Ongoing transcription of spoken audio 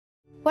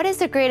What is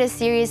the greatest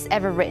series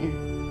ever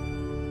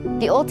written?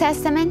 The Old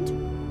Testament,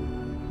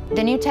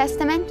 the New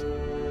Testament,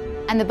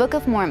 and the Book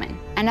of Mormon,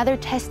 another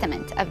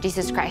testament of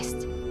Jesus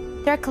Christ.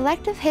 They're a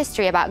collective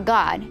history about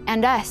God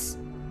and us.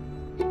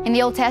 In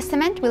the Old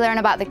Testament, we learn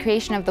about the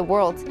creation of the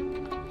world,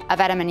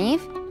 of Adam and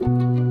Eve,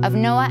 of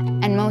Noah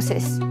and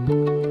Moses.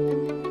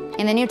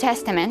 In the New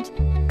Testament,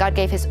 God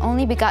gave His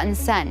only begotten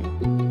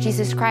Son,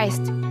 Jesus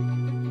Christ,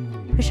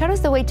 who showed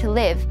us the way to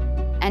live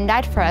and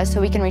died for us so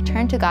we can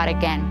return to God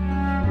again.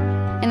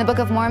 In the Book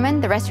of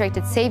Mormon, the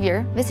resurrected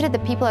Savior visited the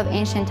people of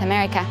ancient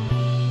America.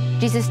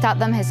 Jesus taught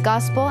them His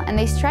gospel, and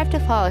they strived to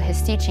follow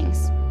His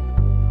teachings.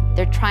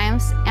 Their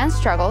triumphs and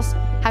struggles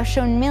have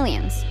shown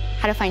millions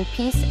how to find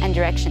peace and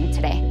direction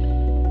today.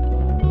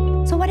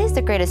 So what is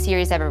the greatest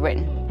series ever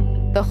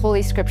written? The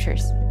Holy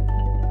Scriptures,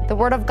 the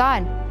Word of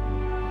God.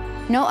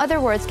 No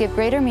other words give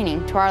greater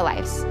meaning to our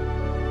lives.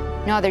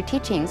 No other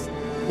teachings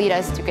lead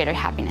us to greater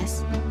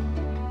happiness.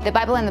 The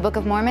Bible and the Book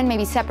of Mormon may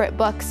be separate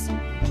books.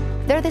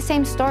 They're the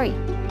same story.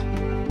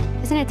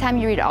 Isn't it time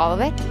you read all of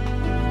it?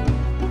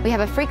 We have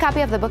a free copy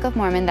of the Book of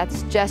Mormon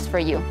that's just for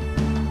you.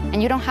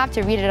 And you don't have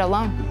to read it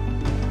alone.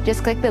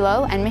 Just click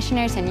below and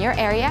missionaries in your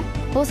area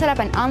will set up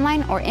an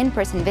online or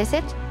in-person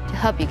visit to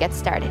help you get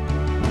started.